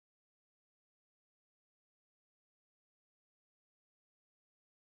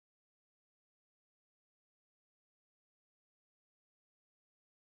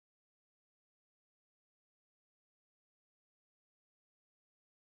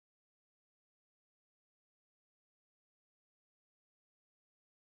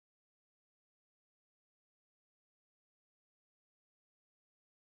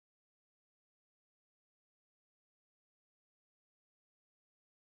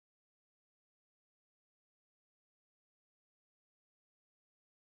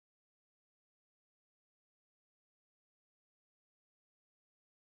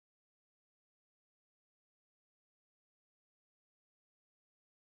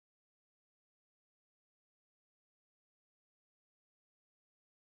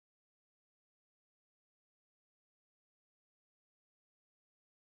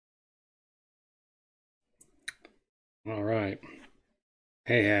All right.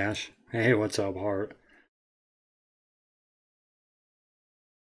 Hey, Ash. Hey, what's up, Hart?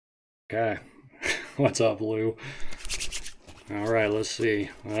 Okay. What's up, Lou? All right, let's see.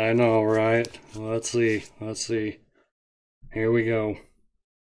 I know, right? Let's see. Let's see. Here we go.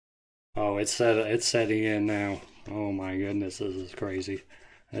 Oh, it's setting in now. Oh my goodness, this is crazy.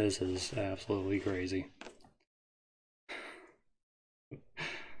 This is absolutely crazy.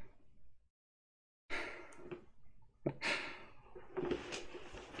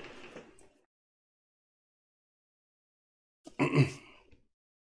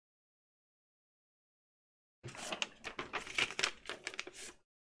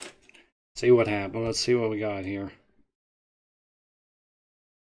 See what happened. Let's see what we got here.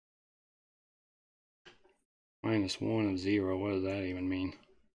 -1 of 0. What does that even mean?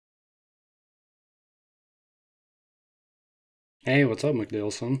 Hey, what's up,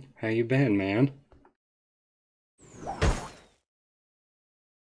 McDilson? How you been, man?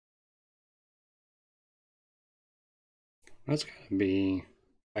 That's gotta be.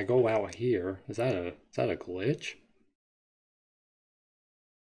 I go out here. Is that a glitch?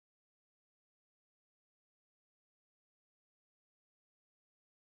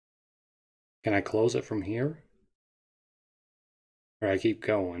 Can I close it from here? Or I keep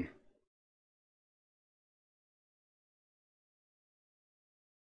going?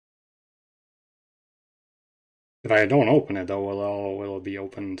 If I don't open it though, will it be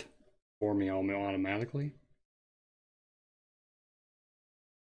opened for me automatically?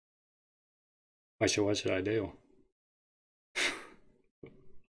 What should I do? Is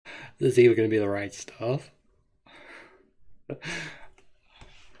this even gonna be the right stuff?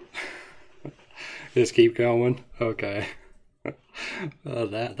 Just keep going. Okay.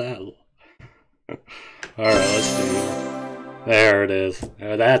 That. All right, let's see. There it is.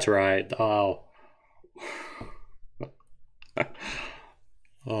 That's right. Oh.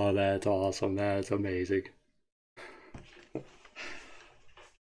 Oh, that's awesome. That's amazing.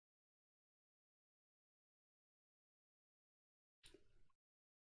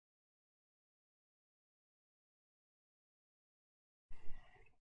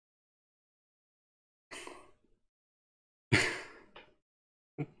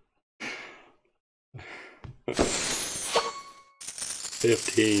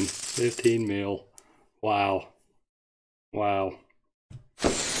 15 mil. Wow. Wow.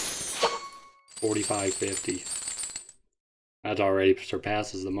 45.50. That already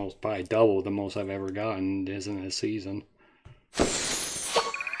surpasses the most by double the most I've ever gotten, isn't it, a season?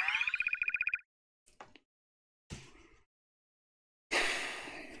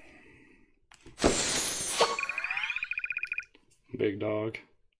 Big dog.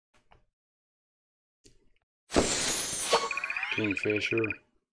 Kingfisher.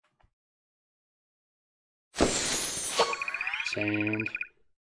 Sand.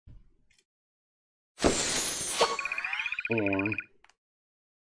 Horn.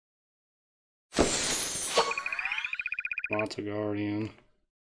 Lots of guardian.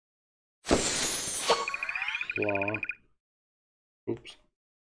 Claw. Oops.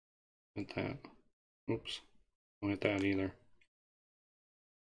 Hit that. Oops. Don't hit that either.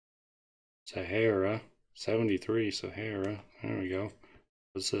 Sahara. 73 Sahara. There we go.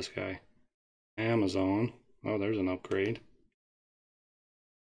 What's this guy? Amazon. Oh, there's an upgrade.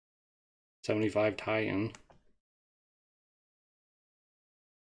 75 Titan.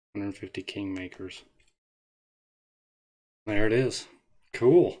 150 Kingmakers. There it is.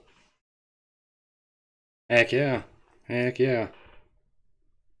 Cool. Heck yeah. Heck yeah.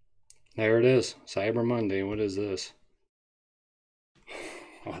 There it is. Cyber Monday. What is this?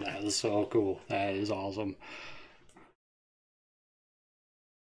 Oh, that is so cool. That is awesome.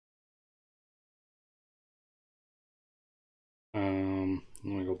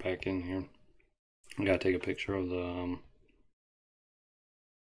 Let me go back in here. I gotta take a picture of the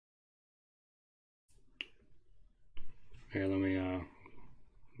here, let me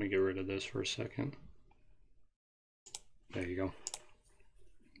get rid of this for a second. There you go.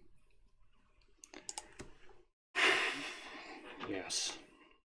 Yes.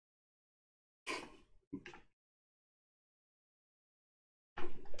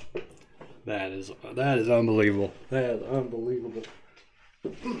 That is unbelievable. That is unbelievable.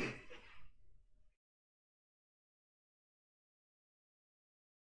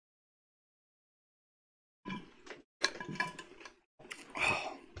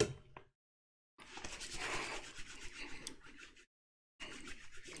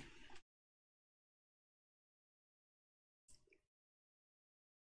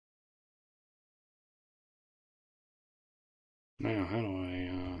 Now, how do I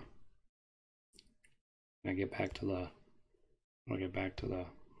I get back to the, I'll get back to the,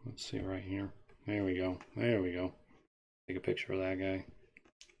 let's see right here. There we go. There we go. Take a picture of that guy.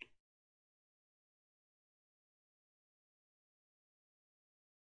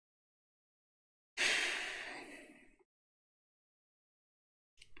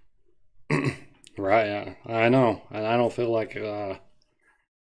 Right, I know. And I don't feel like it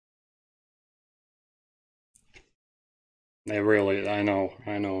really, I know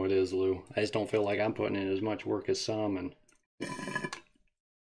it is, Lou. I just don't feel like I'm putting in as much work as some, and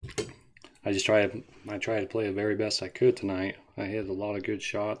I tried to play the very best I could tonight. I hit a lot of good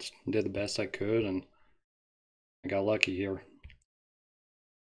shots, did the best I could, and I got lucky here.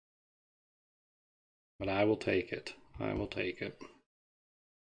 But I will take it. I will take it.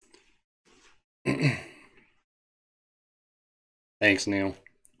 Thanks, Neil.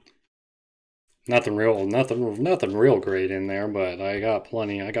 Nothing real great in there, but I got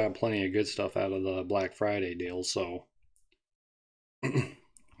plenty of good stuff out of the Black Friday deal, so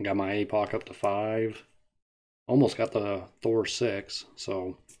got my APOC up to 5. Almost got the Thor 6,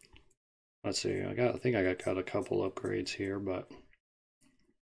 so let's see. I think I got a couple upgrades here, but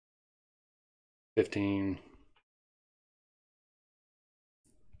 15.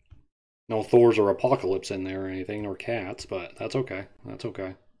 No Thors or Apocalypse in there or anything, or cats, but that's okay. That's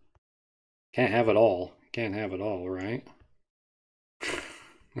okay. Can't have it all. Can't have it all, right?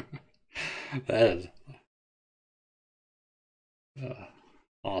 That is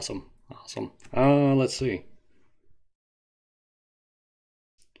awesome. Awesome. Let's see.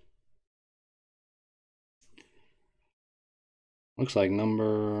 Looks like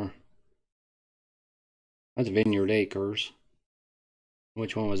that's Vineyard Acres.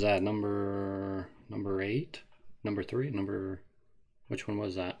 Which one was that? Number 8? Number 3? Which one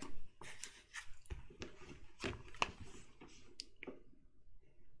was that?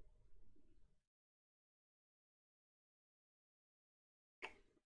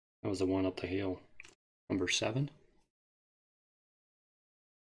 That was the one up the hill. Number 7?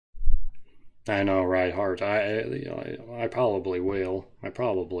 I know, right, Heart. I probably will. I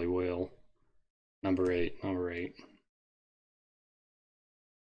probably will. Number 8. Number 8.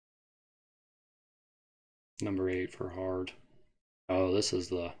 Number 8 for hard. Oh, this is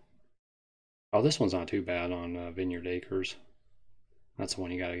the. Oh, this one's not too bad on Vineyard Acres. That's the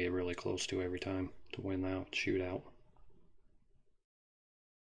one you got to get really close to every time to win that shootout.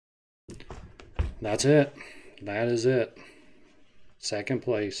 That's it. That is it. Second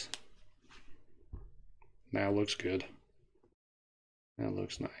place. That looks good. That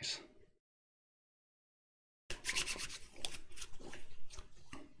looks nice.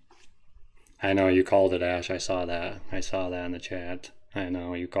 I know you called it, Ash. I saw that. I saw that in the chat. I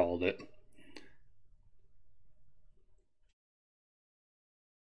know you called it.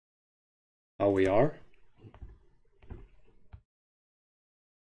 Oh, we are?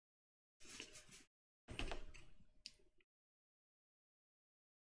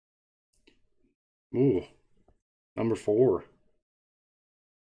 Ooh, number 4.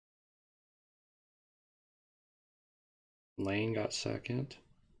 Lane got second.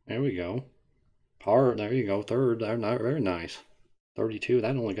 There we go. Par, there you go. Third. They're not very nice. 32.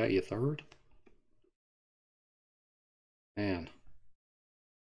 That only got you third. Man,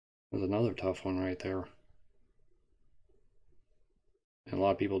 there's another tough one right there. And a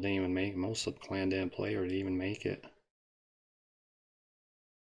lot of people didn't even make. Most of the clan didn't play or didn't even make it.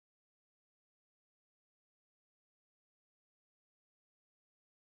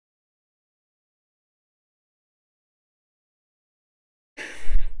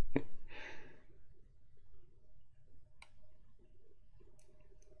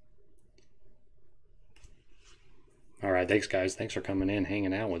 All right, thanks guys. Thanks for coming in,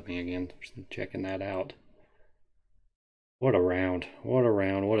 hanging out with me again, checking that out. What a round. What a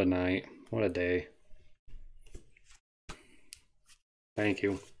round. What a night. What a day. Thank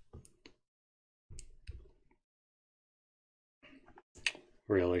you.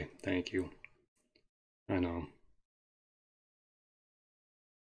 Really, thank you. I know.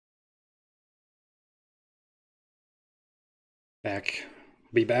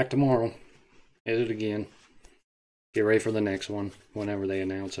 Be back tomorrow. Hit it again. Get ready for the next one, whenever they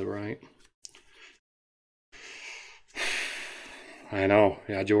announce it, right? I know.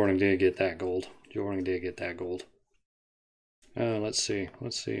 Yeah, Jordan did get that gold. Jordan did get that gold. Let's see.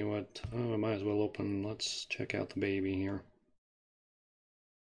 Let's see what. Oh, I might as well open. Let's check out the baby here.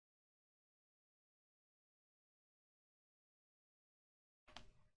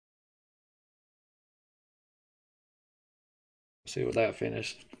 See what that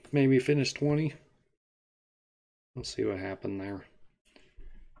finished. Maybe finished 20. Let's see what happened there.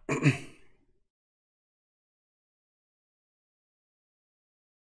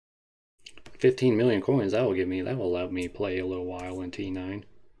 15 million coins, that will let me play a little while in T9.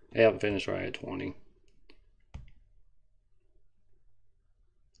 I haven't finished right at 20.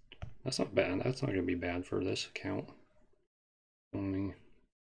 That's not bad. That's not going to be bad for this account. 20,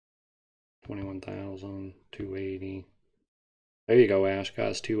 21,000, 280. There you go, Ash. Got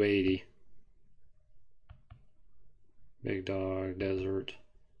us 280. Big Dog, Desert.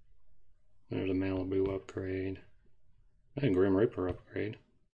 There's a Malibu upgrade. And Grim Reaper upgrade.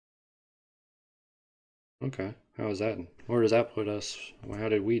 Okay, how is that? Where does that put us? How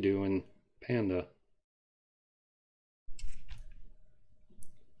did we do in Panda?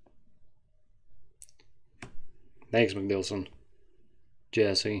 Thanks, McDilson.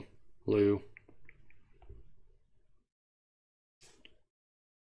 Jesse, Lou.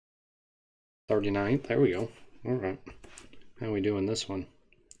 $39th, there we go. All right. How are we doing this one?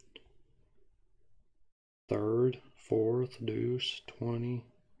 3rd, 4th, deuce, 20.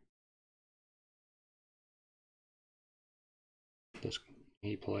 Does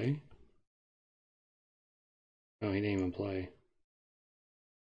he play? Oh, he didn't even play.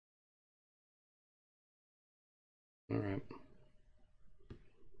 All right.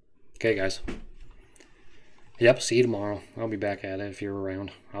 Okay, guys. Yep, see you tomorrow. I'll be back at it if you're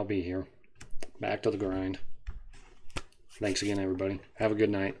around. I'll be here. Back to the grind. Thanks again, everybody. Have a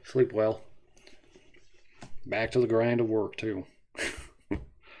good night. Sleep well. Back to the grind of work, too.